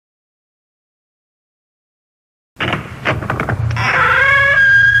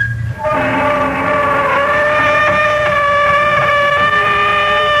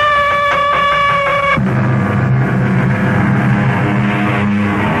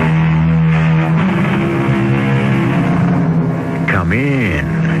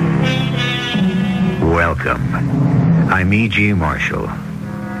Welcome. I'm E.G. Marshall.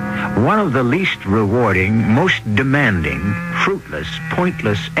 One of the least rewarding, most demanding, fruitless,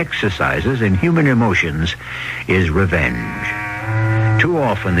 pointless exercises in human emotions is revenge. Too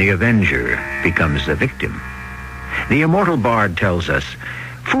often the avenger becomes the victim. The immortal bard tells us,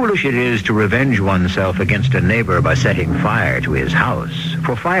 foolish it is to revenge oneself against a neighbor by setting fire to his house,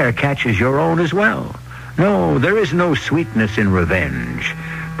 for fire catches your own as well. No, there is no sweetness in revenge,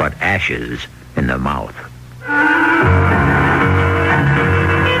 but ashes in the mouth.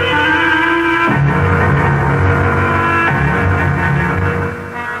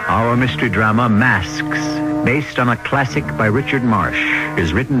 Our mystery drama, Masks, based on a classic by Richard Marsh,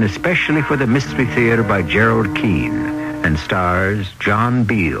 is written especially for the Mystery Theater by Gerald Keane and stars John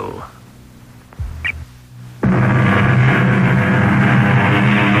Beale.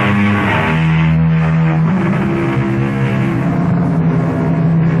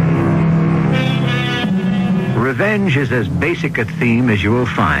 Revenge is as basic a theme as you will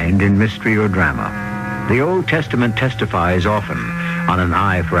find in mystery or drama. The Old Testament testifies often on an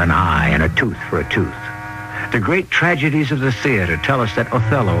eye for an eye and a tooth for a tooth. The great tragedies of the theater tell us that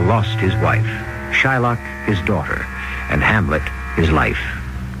Othello lost his wife, Shylock his daughter, and Hamlet his life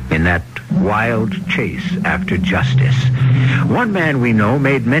in that wild chase after justice. One man we know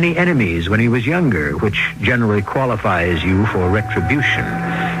made many enemies when he was younger, which generally qualifies you for retribution.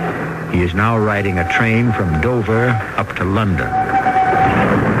 He is now riding a train from Dover up to London.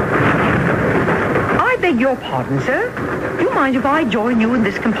 I beg your pardon, sir. Do you mind if I join you in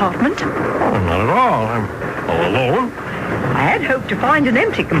this compartment? Oh, not at all. I'm all alone. I had hoped to find an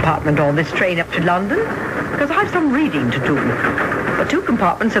empty compartment on this train up to London, because I have some reading to do. The 2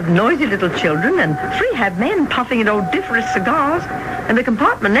 compartments have noisy little children, and 3 have men puffing at odoriferous cigars, and the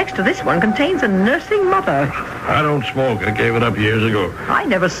compartment next to this one contains a nursing mother. I don't smoke. I gave it up years ago. I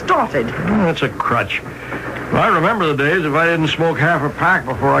never started. That's a crutch. Well, I remember the days if I didn't smoke half a pack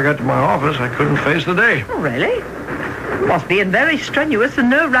before I got to my office, I couldn't face the day. Oh, really? You must be in very strenuous and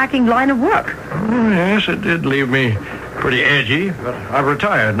nerve-wracking line of work. Oh, yes, it did leave me pretty edgy, but I've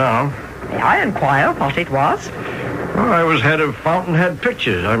retired now. May I inquire what it was? Well, I was head of Fountainhead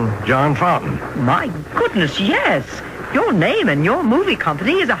Pictures. I'm John Fountain. My goodness, yes. Your name and your movie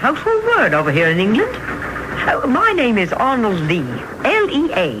company is a household word over here in England. My name is Arnold Lee,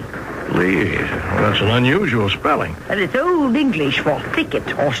 L-E-A. Lee, that's an unusual spelling. And it's Old English for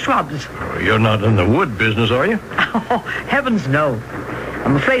thicket or shrubs. You're not in the wood business, are you? Oh, heavens no.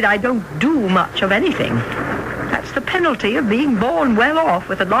 I'm afraid I don't do much of anything. That's the penalty of being born well off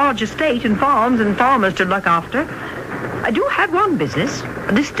with a large estate and farms and farmers to look after. I do have one business,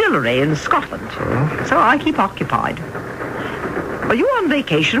 a distillery in Scotland, so I keep occupied. Are you on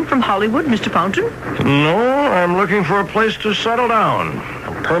vacation from Hollywood, Mr. Fountain? No, I'm looking for a place to settle down,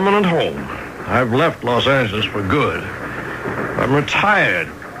 a permanent home. I've left Los Angeles for good. I'm retired,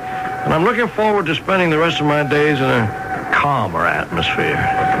 and I'm looking forward to spending the rest of my days in a calmer atmosphere.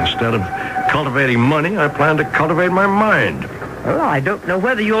 Instead of cultivating money, I plan to cultivate my mind. Well, I don't know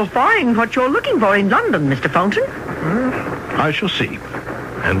whether you'll find what you're looking for in London, Mr. Fountain. I shall see,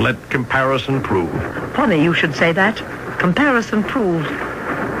 and let comparison prove. Funny you should say that. Comparison proved.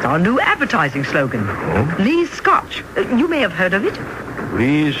 It's our new advertising slogan. Oh? Lee's Scotch. You may have heard of it.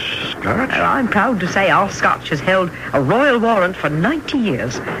 Lee's Scotch? I'm proud to say our Scotch has held a royal warrant for 90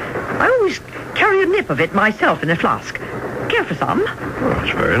 years. I always carry a nip of it myself in a flask. Care for some? Oh,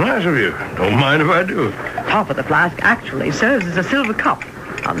 that's very nice of you. Don't mind if I do. Top of the flask actually serves as a silver cup.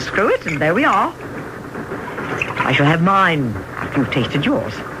 Unscrew it, and there we are. I shall have mine after you've tasted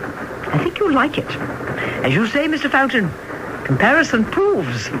yours. I think you'll like it. As you say, Mr. Fountain, comparison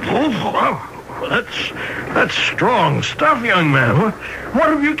proves. Oh, that's strong stuff, young man. What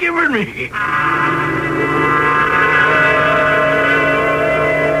have you given me?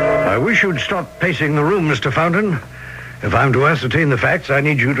 I wish you'd stop pacing the room, Mr. Fountain. If I'm to ascertain the facts, I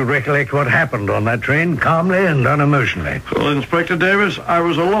need you to recollect what happened on that train calmly and unemotionally. Well, Inspector Davis, I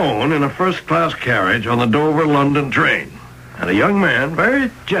was alone in a first-class carriage on the Dover-London train. And a young man,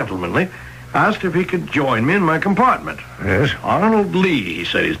 very gentlemanly, asked if he could join me in my compartment. Yes? Arnold Lee, he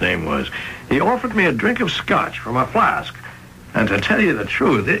said his name was. He offered me a drink of scotch from a flask. And to tell you the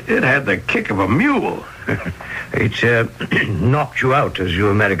truth, it had the kick of a mule. It's knocked you out, as you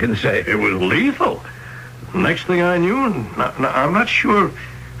Americans say. It was lethal. Next thing I knew, I'm not sure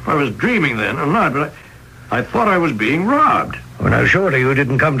if I was dreaming then or not, but I thought I was being robbed. Well, now, surely you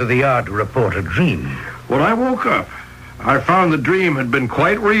didn't come to the yard to report a dream. When I woke up, I found the dream had been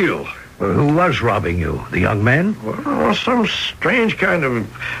quite real. Well, who was robbing you? The young man? Well, some strange kind of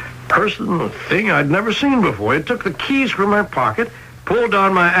person or thing I'd never seen before. He took the keys from my pocket, pulled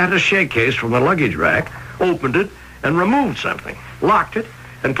down my attaché case from the luggage rack, opened it, and removed something, locked it,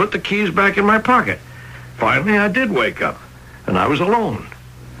 and put the keys back in my pocket. Finally, I did wake up, and I was alone.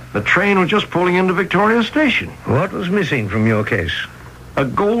 The train was just pulling into Victoria Station. What was missing from your case? A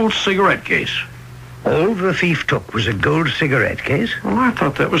gold cigarette case. All the thief took was a gold cigarette case? Well, I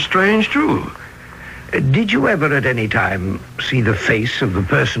thought that was strange, too. Did you ever at any time see the face of the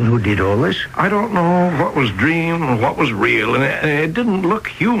person who did all this? I don't know what was dream and what was real, and it didn't look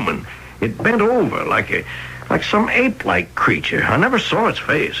human. It bent over like some ape-like creature. I never saw its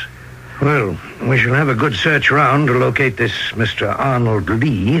face. Well, we shall have a good search round to locate this Mr. Arnold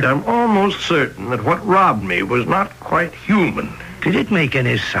Lee. I'm almost certain that what robbed me was not quite human. Did it make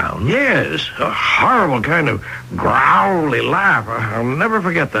any sound? Yes, a horrible kind of growly laugh. I'll never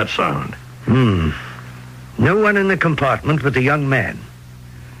forget that sound. No one in the compartment but the young man.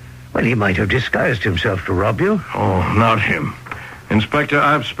 Well, he might have disguised himself to rob you. Oh, not him. Inspector,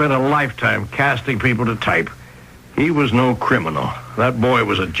 I've spent a lifetime casting people to type. He was no criminal. That boy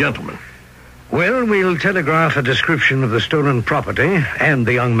was a gentleman. Well, we'll telegraph a description of the stolen property and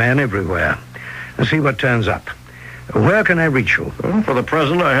the young man everywhere and see what turns up. Where can I reach you? Well, for the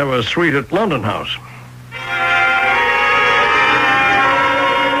present, I have a suite at London House.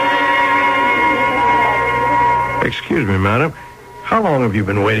 Excuse me, madam. How long have you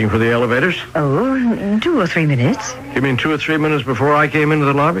been waiting for the elevators? Oh, 2 or 3 minutes. You mean 2 or 3 minutes before I came into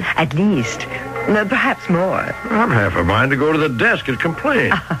the lobby? At least. Perhaps more. I'm half a mind to go to the desk and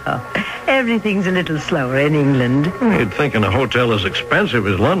complain. Everything's a little slower in England. You'd think in a hotel as expensive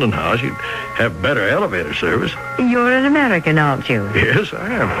as London House, you'd have better elevator service. You're an American, aren't you? Yes,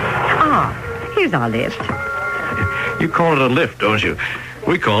 I am. Here's our lift. You call it a lift, don't you?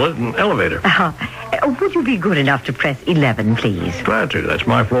 We call it an elevator. Would you be good enough to press 11, please? Glad to. That's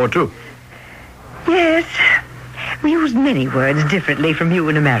my floor, too. Yes. We use many words differently from you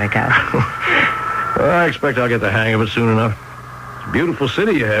in America. I expect I'll get the hang of it soon enough. It's a beautiful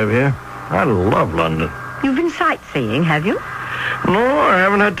city you have here. I love London. You've been sightseeing, have you? No, I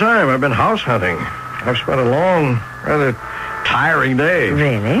haven't had time. I've been house hunting. I've spent a long, rather tiring day.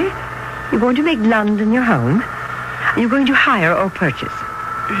 Really? You're going to make London your home? Are you going to hire or purchase?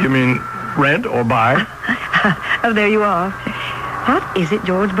 You mean rent or buy? Oh, there you are. What is it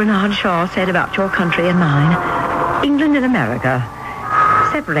George Bernard Shaw said about your country and mine? England and America,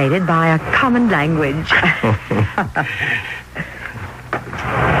 separated by a common language.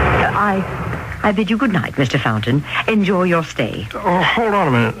 I bid you good night, Mr. Fountain. Enjoy your stay. Oh, hold on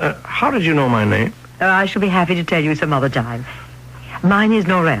a minute. How did you know my name? I shall be happy to tell you some other time. Mine is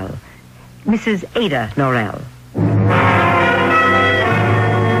Norrell. Mrs. Ada Norrell.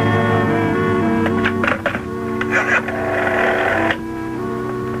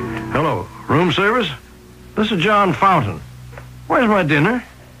 Hello, room service? This is John Fountain. Where's my dinner?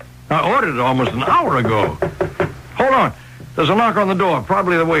 I ordered it almost an hour ago. Hold on. There's a knock on the door,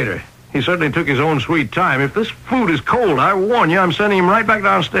 probably the waiter. He certainly took his own sweet time. If this food is cold, I warn you, I'm sending him right back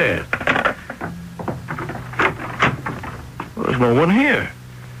downstairs. Well, there's no one here.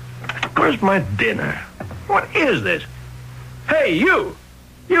 Where's my dinner? What is this? Hey, you!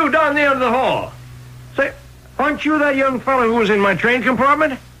 You down the end of the hall. Say, aren't you that young fellow who was in my train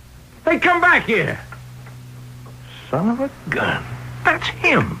compartment? Hey, come back here. Son of a gun. That's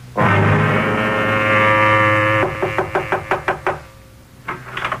him.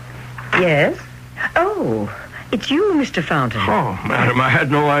 Yes? Oh, it's you, Mr. Fountain. Oh, madam, I had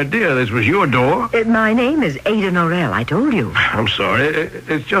no idea this was your door. My name is Ada Norrell, I told you. I'm sorry.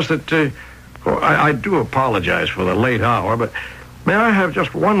 It's just that I do apologize for the late hour, but may I have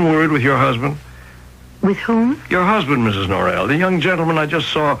just one word with your husband? With whom? Your husband, Mrs. Norrell, the young gentleman I just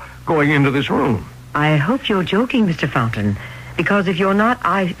saw going into this room. I hope you're joking, Mr. Fountain, because if you're not,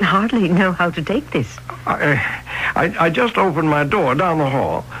 I hardly know how to take this. I just opened my door down the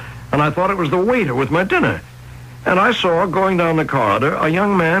hall, and I thought it was the waiter with my dinner. And I saw, going down the corridor, a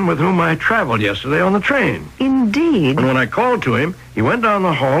young man with whom I traveled yesterday on the train. Indeed. And when I called to him, he went down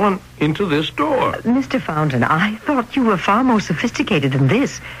the hall and into this door. Mr. Fountain, I thought you were far more sophisticated than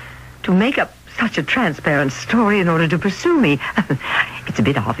this. To make up such a transparent story in order to pursue me. It's a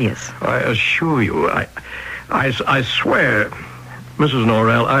bit obvious. I assure you, I swear, Mrs.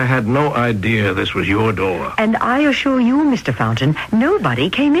 Norrell, I had no idea this was your door. And I assure you, Mr. Fountain, nobody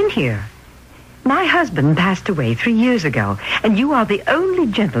came in here. My husband passed away 3 years ago, and you are the only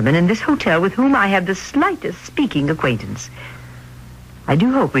gentleman in this hotel with whom I have the slightest speaking acquaintance. I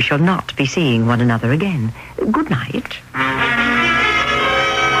do hope we shall not be seeing one another again. Good night.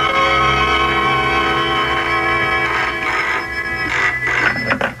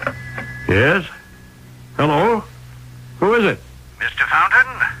 Yes? Hello? Who is it? Mr.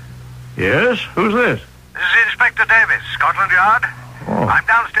 Fountain, Yes? Who's this? Inspector Davis, Scotland Yard. Oh. I'm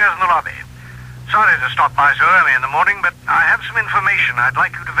downstairs in the lobby. Sorry to stop by so early in the morning, but I have some information I'd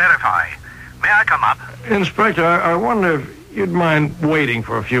like you to verify. May I come up? Inspector, I wonder if you'd mind waiting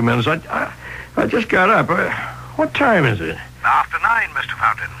for a few minutes. I just got up. What time is it? After 9, Mr.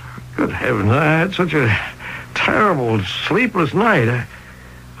 Fountain. Good heavens, I had such a terrible, sleepless night.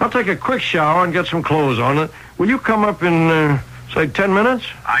 I'll take a quick shower and get some clothes on. Will you come up in, say, 10 minutes?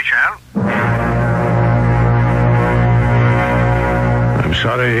 I shall. I'm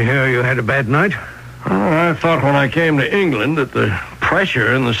sorry to hear you had a bad night. I thought when I came to England that the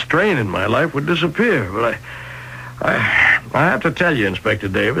pressure and the strain in my life would disappear, but I have to tell you, Inspector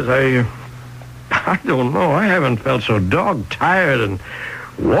Davis, I don't know. I haven't felt so dog-tired and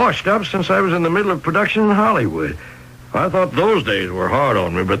washed up since I was in the middle of production in Hollywood. I thought those days were hard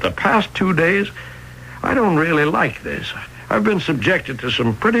on me, but the past 2 days, I don't really like this. I've been subjected to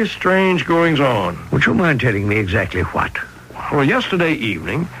some pretty strange goings-on. Would you mind telling me exactly what? Well, yesterday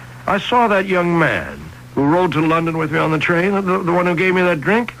evening, I saw that young man who rode to London with me on the train, the one who gave me that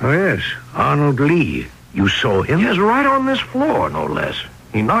drink. Oh, yes, Arnold Lee. You saw him? Yes, right on this floor, no less.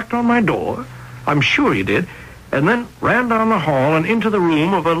 He knocked on my door. I'm sure he did. And then ran down the hall and into the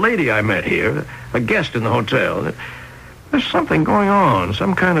room of a lady I met here, a guest in the hotel. There's something going on,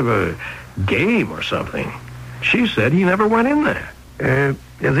 some kind of a game or something. She said he never went in there.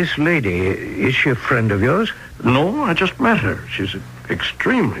 This lady, is she a friend of yours? No, I just met her. She's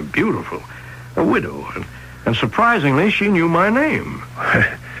extremely beautiful, a widow, and surprisingly, she knew my name.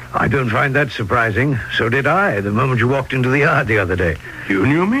 I don't find that surprising. So did I, the moment you walked into the yard the other day. You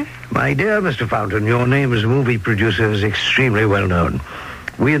knew me? My dear Mr. Fountain, your name as a movie producer is extremely well known.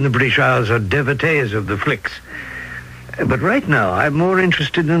 We in the British Isles are devotees of the flicks. But right now, I'm more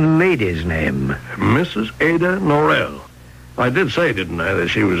interested in a lady's name. Mrs. Ada Norrell. I did say, didn't I, that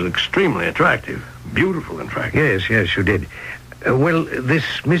she was extremely attractive. Beautiful, in fact. Yes, you did. Well, this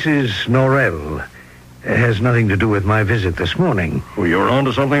Mrs. Norrell has nothing to do with my visit this morning. Well, you're on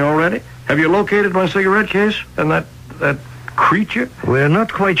to something already? Have you located my cigarette case and that creature? We're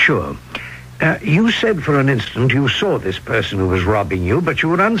not quite sure. You said for an instant you saw this person who was robbing you, but you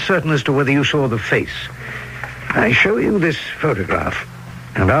were uncertain as to whether you saw the face. I show you this photograph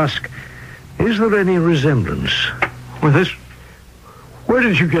and ask, is there any resemblance? Well, where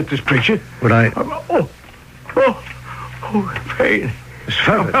did you get this picture? Would I... pain.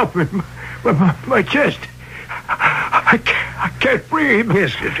 Help me. My chest. I can't breathe.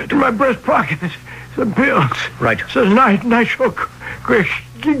 Yes. In my breast pocket, there's some pills. Right. It says nitro. Quick,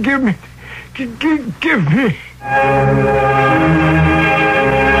 give me. Give me.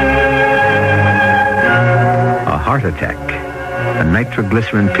 A heart attack. A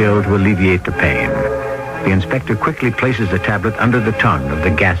nitroglycerin pill to alleviate the pain. The inspector quickly places the tablet under the tongue of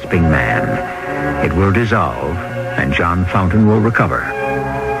the gasping man. It will dissolve, and John Fountain will recover.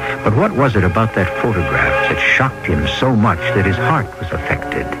 But what was it about that photograph that shocked him so much that his heart was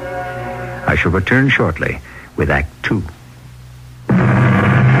affected? I shall return shortly with Act 2.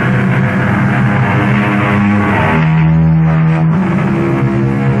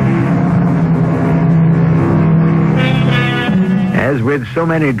 As with so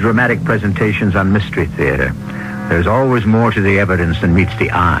many dramatic presentations on Mystery Theater, there's always more to the evidence than meets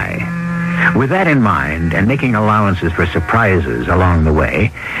the eye. With that in mind, and making allowances for surprises along the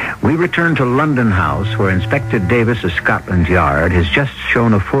way, we return to London House, where Inspector Davis of Scotland Yard has just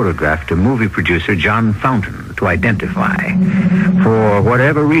shown a photograph to movie producer John Fountain to identify. For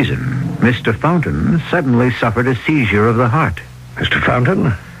whatever reason, Mr. Fountain suddenly suffered a seizure of the heart. Mr.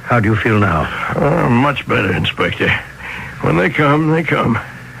 Fountain, how do you feel now? Much better, Inspector. When they come, they come.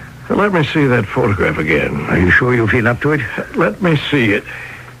 Let me see that photograph again. Are you sure you feel up to it? Let me see it.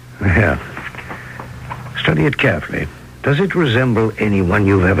 Yeah. Study it carefully. Does it resemble anyone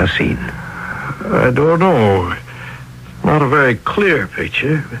you've ever seen? I don't know. Not a very clear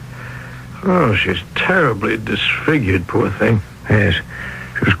picture. Oh, she's terribly disfigured, poor thing. Yes.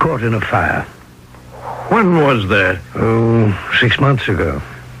 She was caught in a fire. When was that? 6 months ago.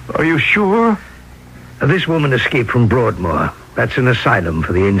 Are you sure? This woman escaped from Broadmoor. That's an asylum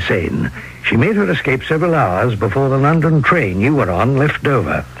for the insane. She made her escape several hours before the London train you were on left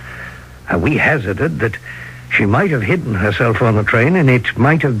Dover. We hazarded that she might have hidden herself on the train, and it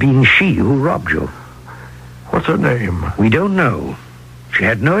might have been she who robbed you. What's her name? We don't know. She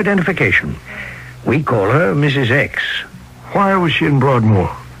had no identification. We call her Mrs. X. Why was she in Broadmoor?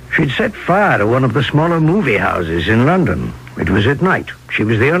 She'd set fire to one of the smaller movie houses in London. It was at night. She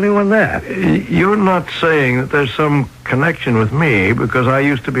was the only one there. You're not saying that there's some connection with me because I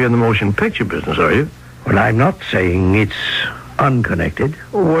used to be in the motion picture business, are you? Well, I'm not saying it's unconnected.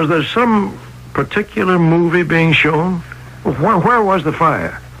 Was there some particular movie being shown? Where was the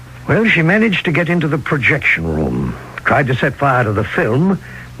fire? Well, she managed to get into the projection room. Tried to set fire to the film,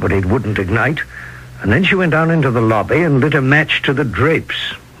 but it wouldn't ignite. And then she went down into the lobby and lit a match to the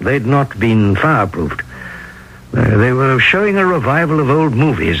drapes. They'd not been fireproofed. They were showing a revival of old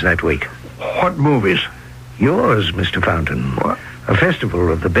movies that week. What movies? Yours, Mr. Fountain. What? A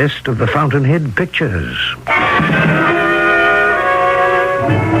festival of the best of the Fountainhead pictures.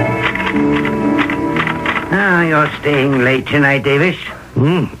 Ah, you're staying late tonight, Davis.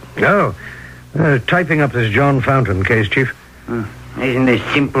 Oh, typing up this John Fountain case, Chief. Isn't this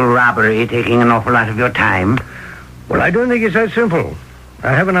simple robbery taking an awful lot of your time? Well, I don't think it's that simple.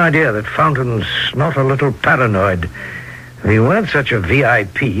 I have an idea that Fountain's not a little paranoid. If he weren't such a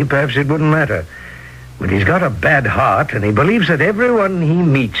VIP, perhaps it wouldn't matter. But he's got a bad heart, and he believes that everyone he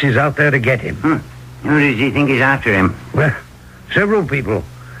meets is out there to get him. Who does he think is after him? Well, several people.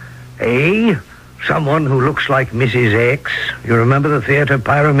 A, someone who looks like Mrs. X. You remember the theater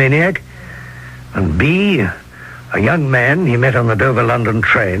pyromaniac? And B, a young man he met on the Dover-London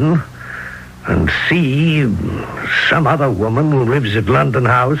train. And C, some other woman who lives at London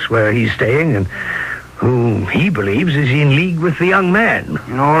House where he's staying and who he believes is in league with the young man.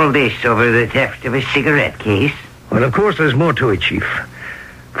 And all this over the theft of a cigarette case? Well, of course, there's more to it, Chief.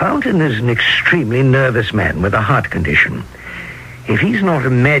 Fountain is an extremely nervous man with a heart condition. If he's not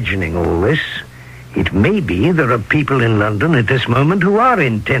imagining all this, it may be there are people in London at this moment who are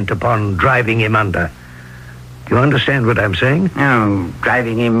intent upon driving him under. Do you understand what I'm saying? Oh,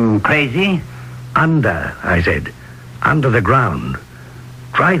 driving him crazy? Under, I said. Under the ground.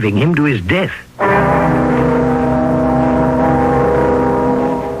 Driving him to his death.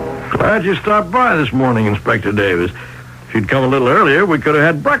 Glad you stopped by this morning, Inspector Davis. If you'd come a little earlier, we could have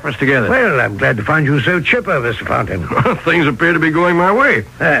had breakfast together. Well, I'm glad to find you so chipper, Mr. Fountain. Things appear to be going my way.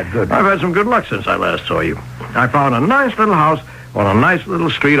 Good. I've had some good luck since I last saw you. I found a nice little house on a nice little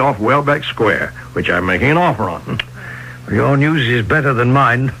street off Welbeck Square, which I'm making an offer on. Your news is better than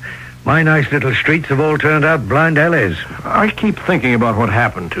mine. My nice little streets have all turned out blind alleys. I keep thinking about what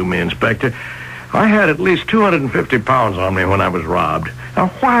happened to me, Inspector. I had at least 250 pounds on me when I was robbed. Now,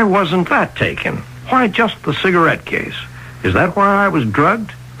 why wasn't that taken? Why just the cigarette case? Is that why I was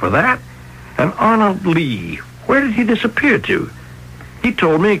drugged? For that? And Arnold Lee, where did he disappear to? He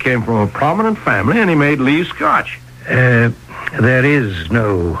told me he came from a prominent family and he made Lee Scotch. There is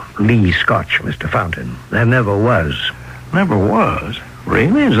no Lee Scotch, Mr. Fountain. There never was. Never was?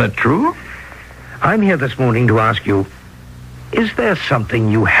 Really? Is that true? I'm here this morning to ask you, is there something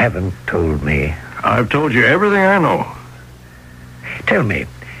you haven't told me? I've told you everything I know. Tell me,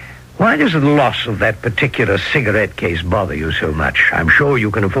 why does the loss of that particular cigarette case bother you so much? I'm sure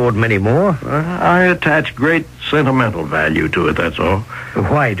you can afford many more. I attach great sentimental value to it, that's all.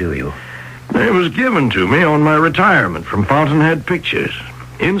 Why do you? It was given to me on my retirement from Fountainhead Pictures.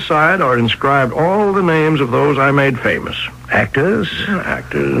 Inside are inscribed all the names of those I made famous. Actors?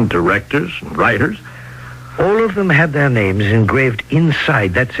 Actors and directors and writers. All of them had their names engraved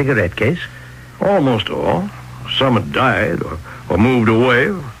inside that cigarette case? Almost all. Some had died or moved away,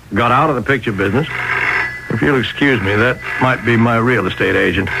 or got out of the picture business. If you'll excuse me, that might be my real estate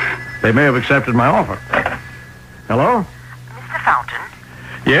agent. They may have accepted my offer. Hello? Mr. Fountain?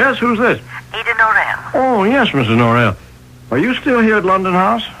 Yes, who's this? Ada Norrell. Oh, yes, Mrs. Norrell. Are you still here at London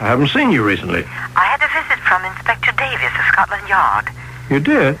House? I haven't seen you recently. I had a visit from Inspector Davis of Scotland Yard. You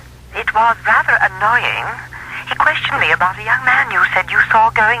did? It was rather annoying. He questioned me about a young man you said you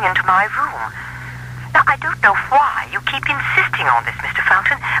saw going into my room. Now, I don't know why you keep insisting on this, Mr.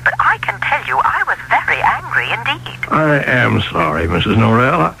 Fountain, but I can tell you I was very angry indeed. I am sorry, Mrs.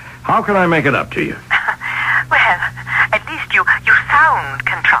 Norrell. How can I make it up to you? Well, at least you sound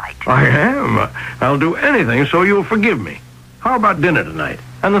contrite. I am. I'll do anything so you'll forgive me. How about dinner tonight?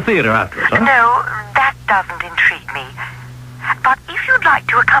 And the theater afterwards, huh? No, that doesn't intrigue me. But if you'd like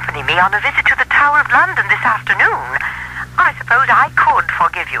to accompany me on a visit to the Tower of London this afternoon, I suppose I could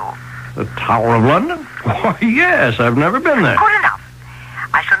forgive you. The Tower of London? Why, yes, I've never been there. Good enough.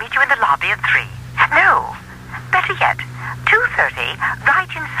 I shall meet you in the lobby at 3. No, better yet, 2:30, right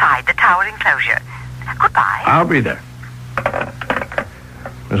inside the Tower enclosure. Goodbye. I'll be there.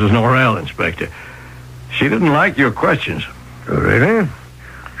 Mrs. Norrell, Inspector. She didn't like your questions. Oh, really?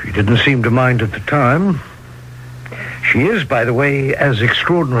 She didn't seem to mind at the time. She is, by the way, as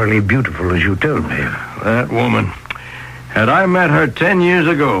extraordinarily beautiful as you told me. That woman. Had I met her 10 years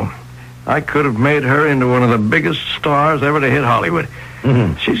ago, I could have made her into one of the biggest stars ever to hit Hollywood.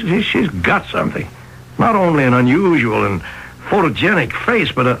 Mm-hmm. She's got something. Not only an unusual and photogenic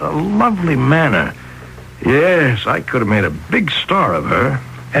face, but a lovely manner. Yes, I could have made a big star of her.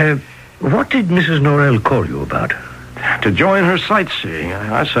 What did Mrs. Norrell call you about? To join her sightseeing.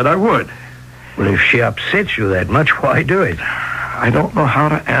 I said I would. Well, if she upsets you that much, why do it? I don't know how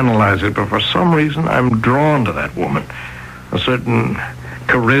to analyze it, but for some reason I'm drawn to that woman. A certain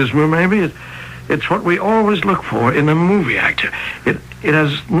charisma, maybe. It's what we always look for in a movie actor. It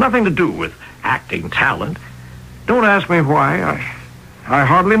has nothing to do with acting talent. Don't ask me why. I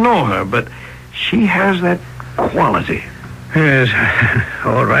hardly know her, but she has that quality. Yes,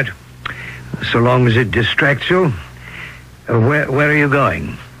 all right. So long as it distracts you. Where are you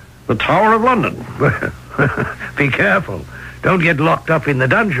going? The Tower of London. Be careful. Don't get locked up in the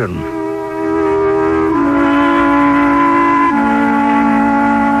dungeon.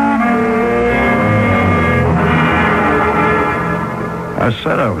 I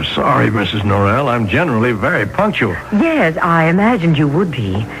said I was sorry, Mrs. Norrell. I'm generally very punctual. Yes, I imagined you would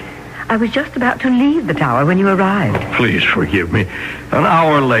be. I was just about to leave the tower when you arrived. Please forgive me. An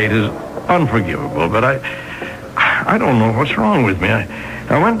hour late is unforgivable, but I don't know what's wrong with me.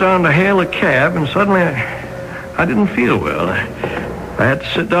 I went down to hail a cab, and suddenly I didn't feel well. I had to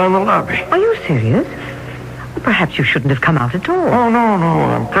sit down in the lobby. Are you serious? Well, perhaps you shouldn't have come out at all. Oh, no.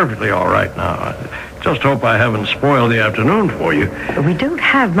 I'm perfectly all right now. I just hope I haven't spoiled the afternoon for you. We don't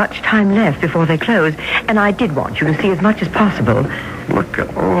have much time left before they close, and I did want you to see as much as possible. Look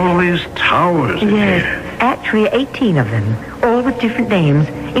at all these towers in Yes, here. actually 18 of them, all with different names,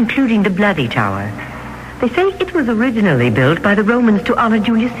 including the Bloody Tower. They say it was originally built by the Romans to honor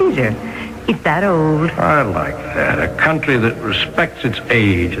Julius Caesar. It's that old. I like that. A country that respects its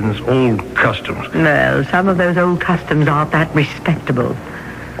age and its old customs. Well, some of those old customs aren't that respectable.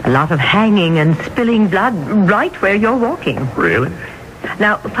 A lot of hanging and spilling blood right where you're walking. Really?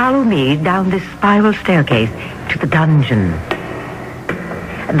 Now, follow me down this spiral staircase to the dungeon.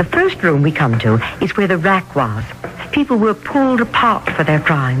 And the first room we come to is where the rack was. People were pulled apart for their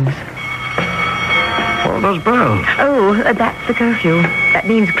crimes. All those bells. Oh, that's the curfew. That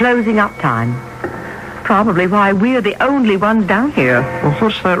means closing up time. Probably why we're the only ones down here. Well,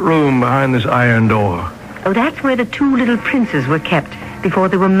 what's that room behind this iron door? Oh, that's where the two little princes were kept before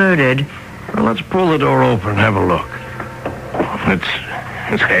they were murdered. Well, let's pull the door open and have a look.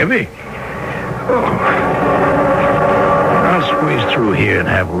 It's heavy. Oh. I'll squeeze through here and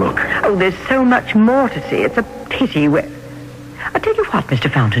have a look. Oh, there's so much more to see. It's a pity. I'll tell you what, Mr.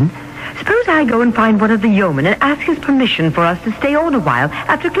 Fountain. Suppose I go and find one of the yeomen and ask his permission for us to stay on a while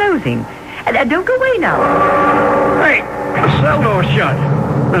after closing. And don't go away now. Hey, the cell door's shut.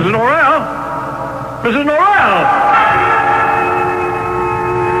 Mrs. Norrell? Mrs. Norrell!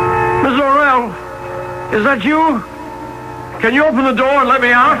 Mrs. Norrell, is that you? Can you open the door and let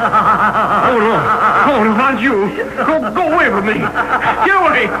me out? Oh, no. Oh, it's not you. Go away from me. Get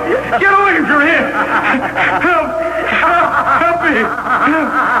away. Get away from here. Help me.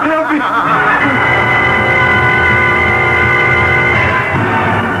 Help me.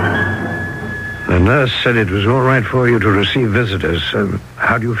 The nurse said it was all right for you to receive visitors.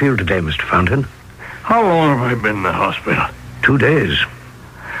 How do you feel today, Mr. Fountain? How long have I been in the hospital? 2 days.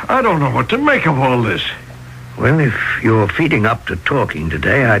 I don't know what to make of all this. Well, if you're feeding up to talking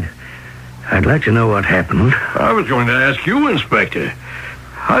today, I'd like to know what happened. I was going to ask you, Inspector.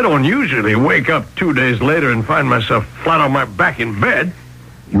 I don't usually wake up 2 days later and find myself flat on my back in bed.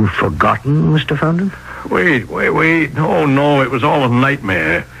 You've forgotten, Mr. Fountain? Wait. No, it was all a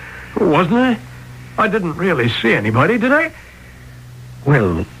nightmare. Wasn't it? I didn't really see anybody, did I?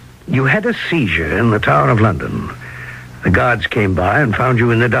 Well, you had a seizure in the Tower of London. The guards came by and found you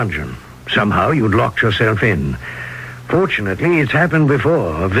in the dungeon. Somehow you'd locked yourself in. Fortunately, it's happened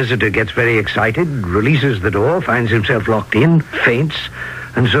before. A visitor gets very excited, releases the door, finds himself locked in, faints,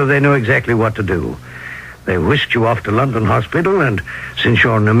 and so they know exactly what to do. They whisked you off to London Hospital, and since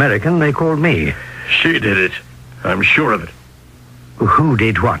you're an American, they called me. She did it. I'm sure of it. Who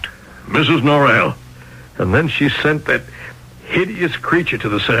did what? Mrs. Norrell. And then she sent that hideous creature to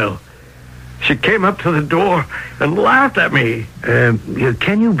the cell. She came up to the door and laughed at me.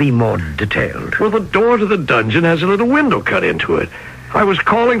 Can you be more detailed? Well, the door to the dungeon has a little window cut into it. I was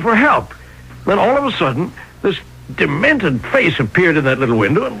calling for help. Then all of a sudden, this demented face appeared in that little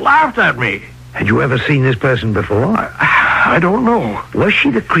window and laughed at me. Had you ever seen this person before? I don't know. Was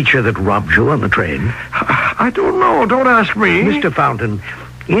she the creature that robbed you on the train? I don't know. Don't ask me. Mr. Fountain,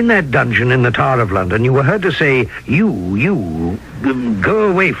 in that dungeon in the Tower of London, you were heard to say, you, go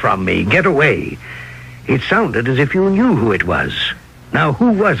away from me, get away. It sounded as if you knew who it was. Now,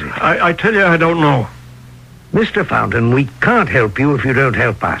 who was it? I tell you, I don't know. Mr. Fountain, we can't help you if you don't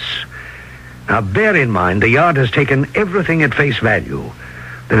help us. Now, bear in mind, the Yard has taken everything at face value.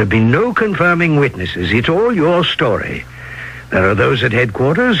 There have been no confirming witnesses. It's all your story. There are those at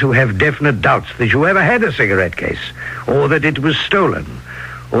headquarters who have definite doubts that you ever had a cigarette case, or that it was stolen,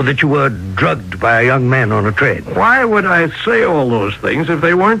 or that you were drugged by a young man on a train. Why would I say all those things if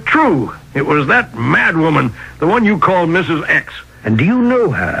they weren't true? It was that mad woman, the one you call Mrs. X. And do you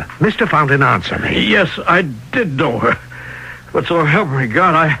know her? Mr. Fountain, answer me. Yes, I did know her. But so help me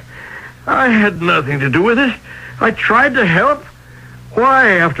God, I had nothing to do with it. I tried to help.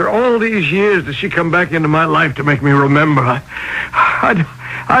 Why, after all these years, does she come back into my life to make me remember?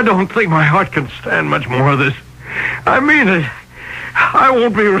 I don't think my heart can stand much more of this. I mean it. I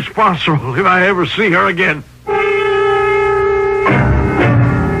won't be responsible if I ever see her again.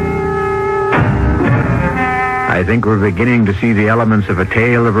 I think we're beginning to see the elements of a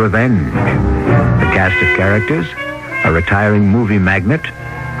tale of revenge. The cast of characters: a retiring movie magnate,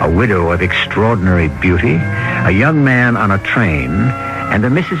 a widow of extraordinary beauty, a young man on a train, and a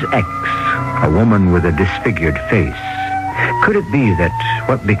Mrs. X, a woman with a disfigured face. Could it be that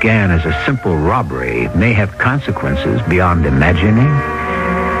what began as a simple robbery may have consequences beyond imagining?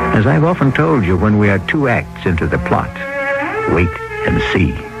 As I've often told you, when we are 2 acts into the plot, wait and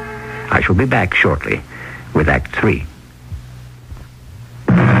see. I shall be back shortly with Act 3.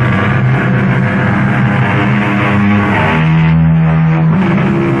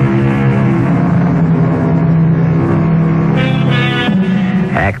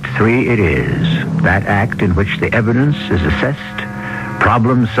 Act 3 it is. That act in which the evidence is assessed,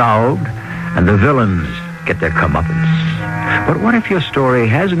 problems solved, and the villains get their comeuppance. But what if your story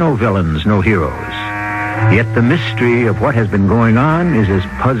has no villains, no heroes? Yet the mystery of what has been going on is as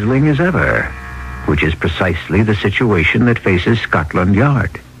puzzling as ever, which is precisely the situation that faces Scotland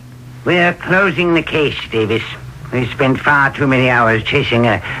Yard. We're closing the case, Davis. We spent far too many hours chasing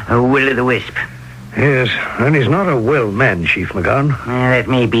a will-o'-the-wisp. Yes, and he's not a well man, Chief McGon. That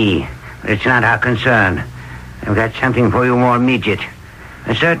may be, but it's not our concern. I've got something for you more immediate.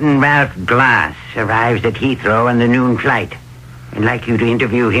 A certain Ralph Glass arrives at Heathrow on the noon flight. I'd like you to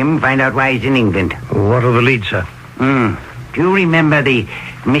interview him, find out why he's in England. What are the leads, sir? Do you remember the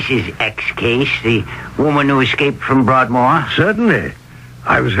Mrs. X case, the woman who escaped from Broadmoor? Certainly.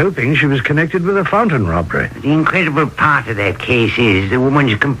 I was hoping she was connected with a fountain robbery. The incredible part of that case is the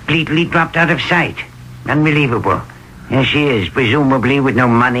woman's completely dropped out of sight. Unbelievable. Here she is, presumably with no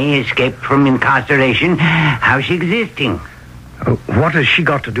money, escaped from incarceration. How's she existing? What has she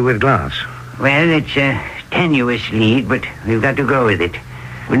got to do with Glass? Well, it's a tenuous lead, but we've got to go with it.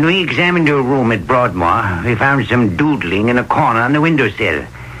 When we examined her room at Broadmoor, we found some doodling in a corner on the windowsill.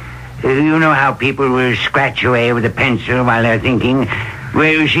 You know how people will scratch away with a pencil while they're thinking?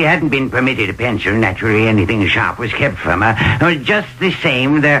 Well, she hadn't been permitted a pencil. Naturally, anything sharp was kept from her. Just the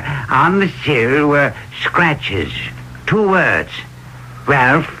same, there on the sill were scratches. 2 words.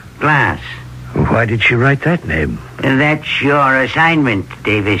 Ralph Glass. Why did she write that name? That's your assignment,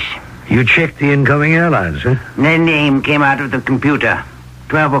 Davis. You checked the incoming airlines, huh? The name came out of the computer.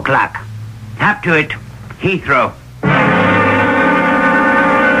 12 o'clock. Up to it. Heathrow.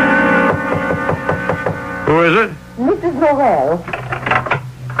 Who is it? Mrs. Morel,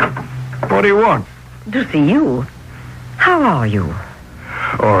 What do you want? to see you. How are you?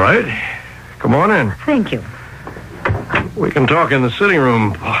 All right. Come on in. Thank you. We can talk in the sitting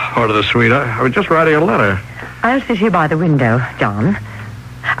room part of the suite. I was just writing a letter. I'll sit here by the window, John.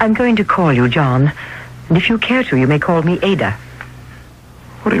 I'm going to call you John. And if you care to, you may call me Ada.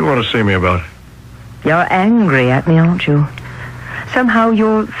 What do you want to see me about? You're angry at me, aren't you? Somehow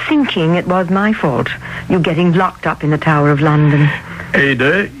you're thinking it was my fault, you getting locked up in the Tower of London.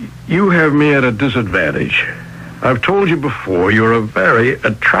 Ada, you have me at a disadvantage. I've told you before, you're a very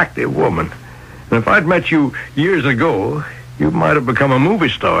attractive woman. And if I'd met you years ago, you might have become a movie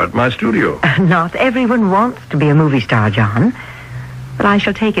star at my studio. Not everyone wants to be a movie star, John. But I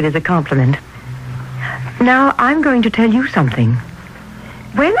shall take it as a compliment. Now, I'm going to tell you something.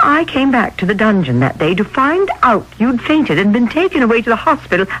 When I came back to the dungeon that day to find out you'd fainted and been taken away to the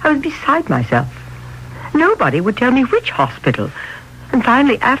hospital, I was beside myself. Nobody would tell me which hospital. And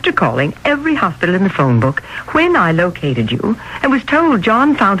finally, after calling every hospital in the phone book, when I located you and was told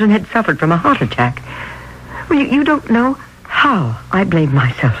John Fountain had suffered from a heart attack, well, you don't know how I blamed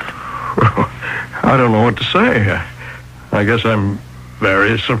myself. I don't know what to say. I guess I'm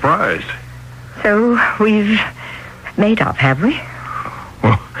very surprised. So we've made up, have we?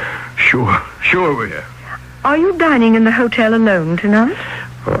 Well, sure we have. Are you dining in the hotel alone tonight?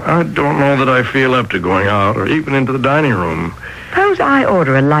 I don't know that I feel up to going out or even into the dining room. Suppose I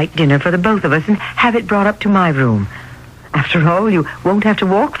order a light dinner for the both of us and have it brought up to my room. After all, you won't have to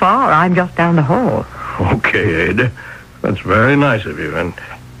walk far. I'm just down the hall. Okay, Ada. That's very nice of you.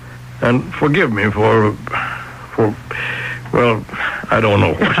 And forgive me for Well, I don't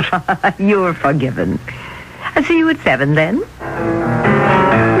know what. You're forgiven. I'll see you at 7 then.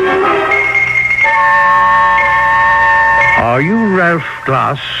 Are you Ralph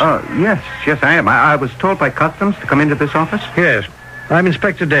Glass? Yes, I am. I was told by Customs to come into this office. Yes. I'm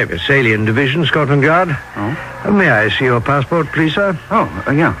Inspector Davis, Alien Division, Scotland Yard. Oh? May I see your passport, please, sir?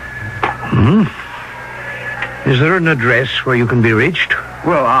 Yeah. Is there an address where you can be reached?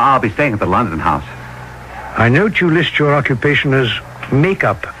 Well, I'll be staying at the London house. I note you list your occupation as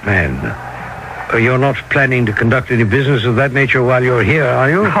makeup man. You're not planning to conduct any business of that nature while you're here, are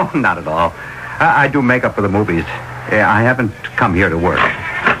you? No, not at all. I do makeup for the movies. I haven't come here to work.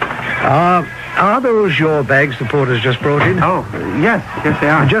 Are those your bags the porter's just brought in? Oh, yes, they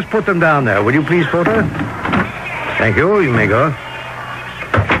are. Just put them down there, will you please, porter? Thank you. You may go.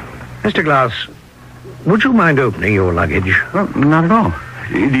 Mr. Glass, would you mind opening your luggage? Well, not at all.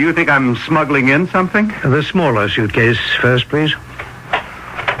 Do you think I'm smuggling in something? The smaller suitcase first, please.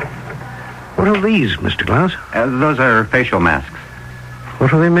 What are these, Mr. Glass? Those are facial masks.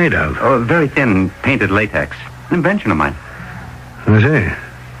 What are they made of? Oh, very thin, painted latex. An invention of mine. I see.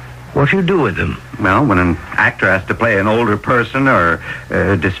 What do you do with them? Well, when an actor has to play an older person or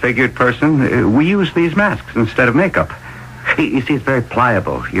a disfigured person, we use these masks instead of makeup. You see, it's very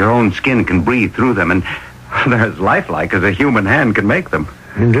pliable. Your own skin can breathe through them, and they're as lifelike as a human hand can make them.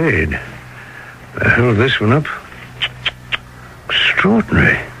 Indeed. Hold this one up.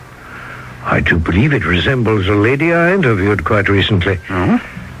 Extraordinary. I do believe it resembles a lady I interviewed quite recently. Oh?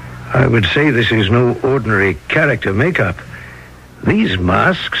 I would say this is no ordinary character makeup. These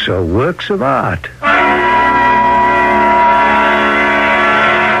masks are works of art.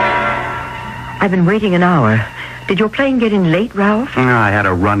 I've been waiting an hour. Did your plane get in late, Ralph? I had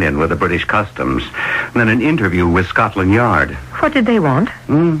a run-in with the British Customs, and then an interview with Scotland Yard. What did they want?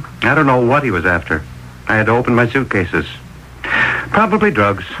 I don't know what he was after. I had to open my suitcases. Probably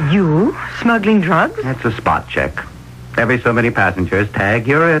drugs. You? Smuggling drugs? That's a spot check. Every so many passengers, tag,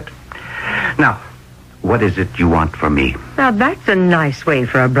 you're it. Now, what is it you want from me? Now, that's a nice way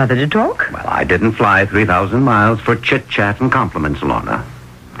for a brother to talk. Well, I didn't fly 3,000 miles for chit-chat and compliments, Lorna.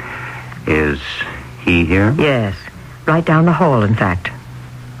 Is he here? Yes. Right down the hall, in fact.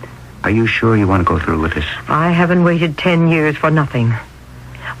 Are you sure you want to go through with this? I haven't waited 10 years for nothing.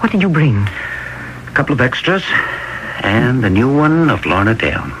 What did you bring? A couple of extras and the new one of Lorna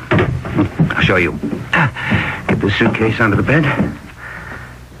Dale. I'll show you. Get the suitcase onto the bed.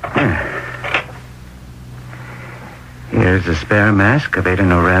 There. Here's a spare mask of Ada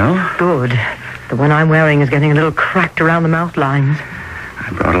Norell. Good. The one I'm wearing is getting a little cracked around the mouth lines.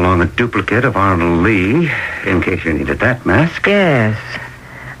 I brought along a duplicate of Arnold Lee, in case you needed that mask. Yes.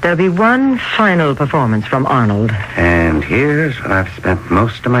 There'll be one final performance from Arnold. And here's what I've spent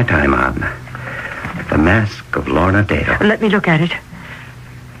most of my time on. The mask of Lorna Dale. Let me look at it.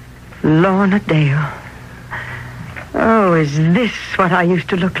 Lorna Dale. Oh, is this what I used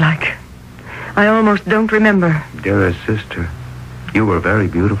to look like? I almost don't remember. Dearest sister, you were very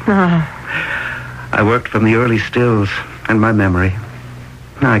beautiful. Ah. I worked from the early stills and my memory.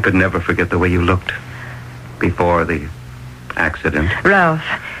 I could never forget the way you looked before the accident. Ralph,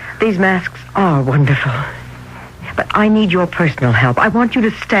 these masks are wonderful. But I need your personal help. I want you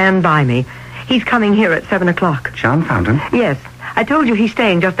to stand by me. He's coming here at 7 o'clock. John Fountain? Yes. I told you he's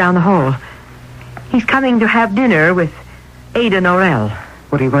staying just down the hall. He's coming to have dinner with Ada Norell.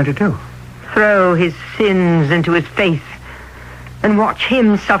 What are you going to do? Throw his sins into his face and watch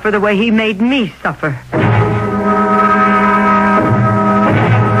him suffer the way he made me suffer.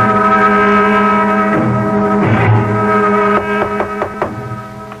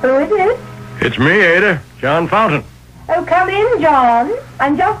 Who is it? It's me, Ada. John Fountain. Oh, come in, John.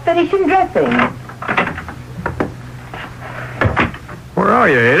 I'm just finishing dressing. Where are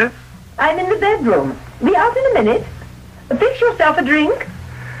you, Ada? I'm in the bedroom. Be out in a minute. Fix yourself a drink.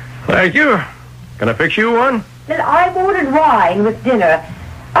 Thank you. Can I fix you one? Then I've ordered wine with dinner.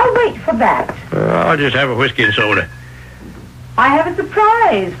 I'll wait for that. I'll just have a whiskey and soda. I have a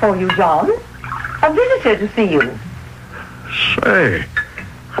surprise for you, John. A visitor to see you. Say,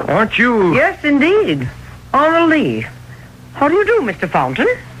 aren't you... Yes, indeed. Arnold Lee. How do you do, Mr. Fountain?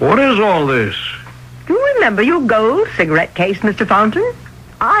 What is all this? Do you remember your gold cigarette case, Mr. Fountain?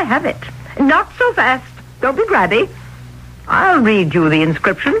 I have it. Not so fast. Don't be grabby. I'll read you the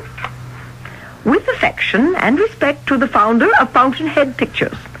inscription. With affection and respect to the founder of Fountainhead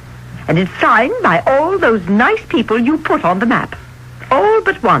Pictures. And it's signed by all those nice people you put on the map. All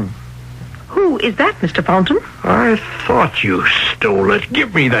but one. Who is that, Mr. Fountain? I thought you stole it.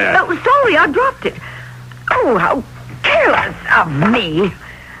 Give me that. Oh, sorry, I dropped it. Oh, how careless of me.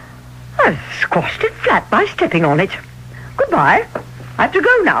 I've squashed it flat by stepping on it. Good goodbye. I have to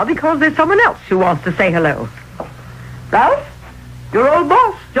go now because there's someone else who wants to say hello. Ralph, your old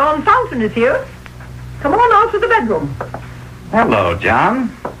boss, John Fountain, is here. Come on out to the bedroom. Hello,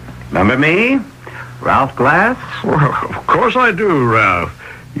 John. Remember me? Ralph Glass? Well, of course I do, Ralph.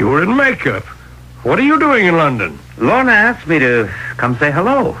 You were in makeup. What are you doing in London? Lorna asked me to come say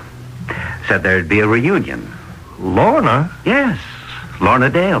hello. Said there'd be a reunion. Lorna? Yes, Lorna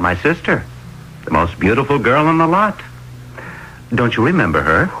Dale, my sister. The most beautiful girl in the lot. Don't you remember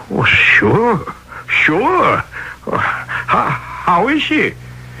her? Oh, sure. How is she?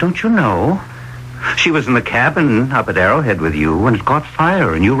 Don't you know? She was in the cabin up at Arrowhead with you when it caught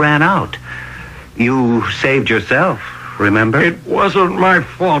fire and you ran out. You saved yourself, remember? It wasn't my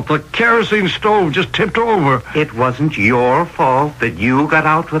fault. The kerosene stove just tipped over. It wasn't your fault that you got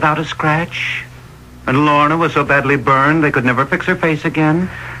out without a scratch? And Lorna was so badly burned they could never fix her face again?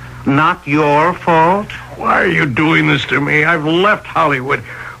 Not your fault? Why are you doing this to me? I've left Hollywood.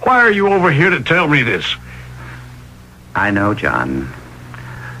 Why are you over here to tell me this? I know, John.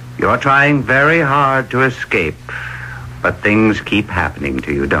 You're trying very hard to escape, but things keep happening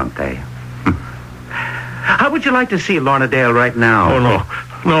to you, don't they? How would you like to see Lorna Dale right now? Oh, no.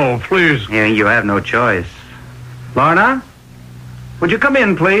 No, please. Yeah, you have no choice. Lorna? Would you come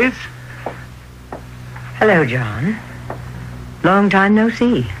in, please? Hello, John. Long time no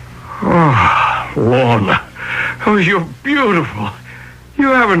see. Oh, Lorna. Oh, you're beautiful. You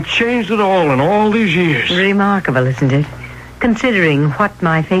haven't changed at all in all these years. Remarkable, isn't it? Considering what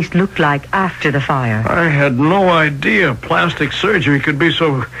my face looked like after the fire. I had no idea plastic surgery could be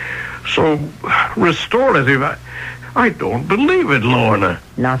so restorative. I don't believe it, Lorna.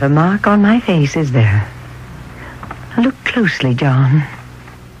 Not a mark on my face, is there? Look closely, John.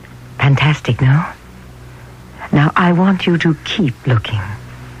 Fantastic, no? Now, I want you to keep looking.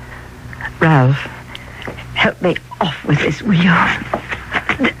 Ralph, help me off with this, will you?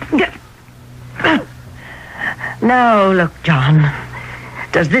 Now, look, John.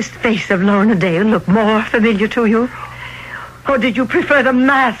 Does this face of Lorna Dale look more familiar to you? Or did you prefer the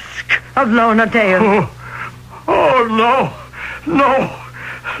mask of Lorna Dale? Oh, no.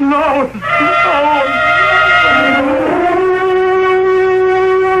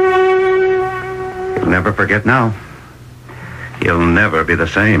 You'll never forget now. You'll never be the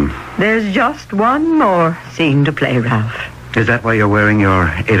same. There's just one more scene to play, Ralph. Is that why you're wearing your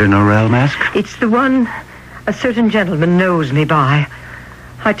Ada Norrell mask? It's the one a certain gentleman knows me by.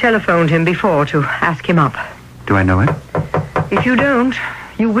 I telephoned him before to ask him up. Do I know him? If you don't,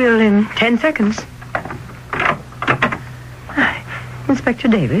 you will in 10 seconds. Inspector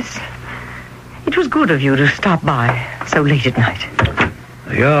Davis, it was good of you to stop by so late at night.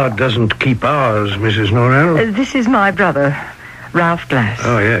 The yard doesn't keep hours, Mrs. Norrell. This is my brother, Ralph Glass.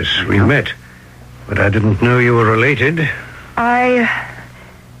 Oh, yes, we met. But I didn't know you were related.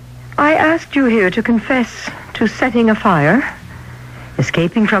 I asked you here to confess to setting a fire,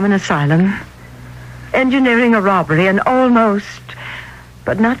 escaping from an asylum, engineering a robbery, and almost,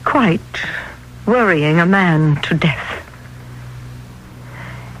 but not quite, worrying a man to death.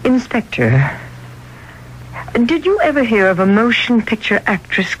 Inspector, did you ever hear of a motion picture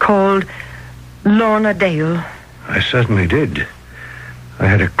actress called Lorna Dale? I certainly did. I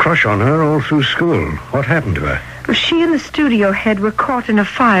had a crush on her all through school. What happened to her? She and the studio head were caught in a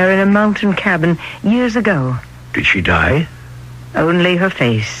fire in a mountain cabin years ago. Did she die? Only her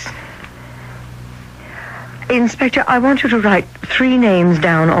face. Inspector, I want you to write 3 names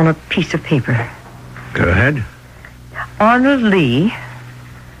down on a piece of paper. Go ahead. Arnold Lee,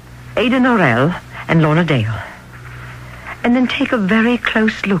 Ada Norrell, and Lorna Dale. And then take a very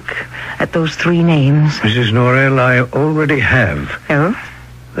close look at those 3 names. Mrs. Norrell, I already have. Oh?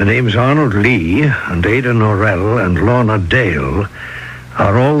 The names Arnold Lee and Ada Norrell and Lorna Dale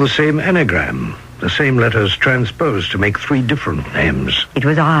are all the same anagram. The same letters transposed to make 3 different names. It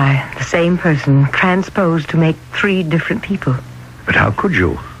was I, the same person, transposed to make 3 different people. But how could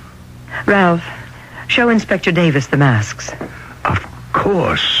you? Ralph, show Inspector Davis the masks. Of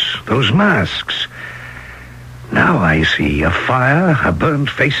course, those masks. Now I see a fire, a burnt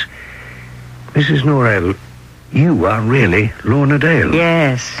face. Mrs. Norrell, you are really Lorna Dale.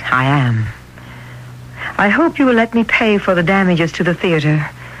 Yes, I am. I hope you will let me pay for the damages to the theater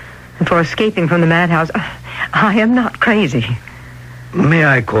and for escaping from the madhouse. I am not crazy. May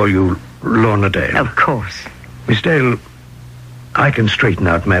I call you Lorna Dale? Of course. Miss Dale, I can straighten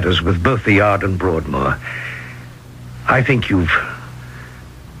out matters with both the Yard and Broadmoor. I think you've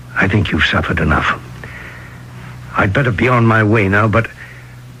suffered enough. I'd better be on my way now, but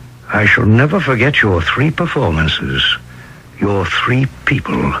I shall never forget your 3 performances. Your 3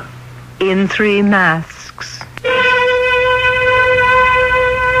 people. In 3 masks.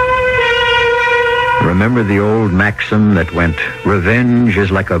 Remember the old maxim that went, revenge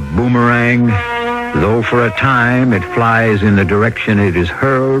is like a boomerang. Though for a time it flies in the direction it is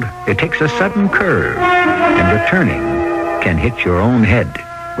hurled, it takes a sudden curve, and returning can hit your own head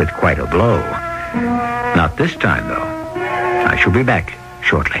with quite a blow. Not this time, though. I shall be back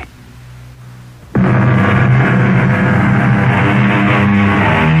shortly.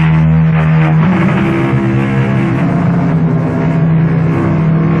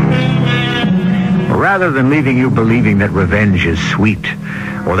 Rather than leaving you believing that revenge is sweet,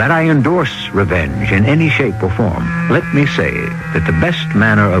 or that I endorse revenge in any shape or form, let me say that the best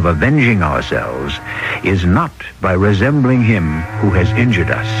manner of avenging ourselves is not by resembling him who has injured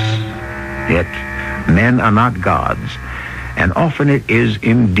us. Yet, men are not gods, and often it is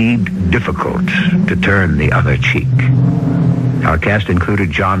indeed difficult to turn the other cheek. Our cast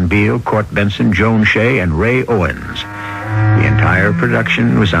included John Beal, Court Benson, Joan Shea, and Ray Owens. The entire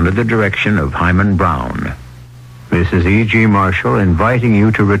production was under the direction of Hyman Brown. This is E.G. Marshall inviting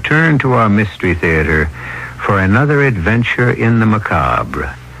you to return to our Mystery Theater for another adventure in the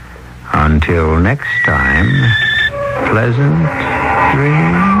macabre. Until next time, pleasant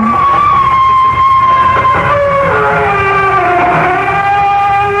dreams.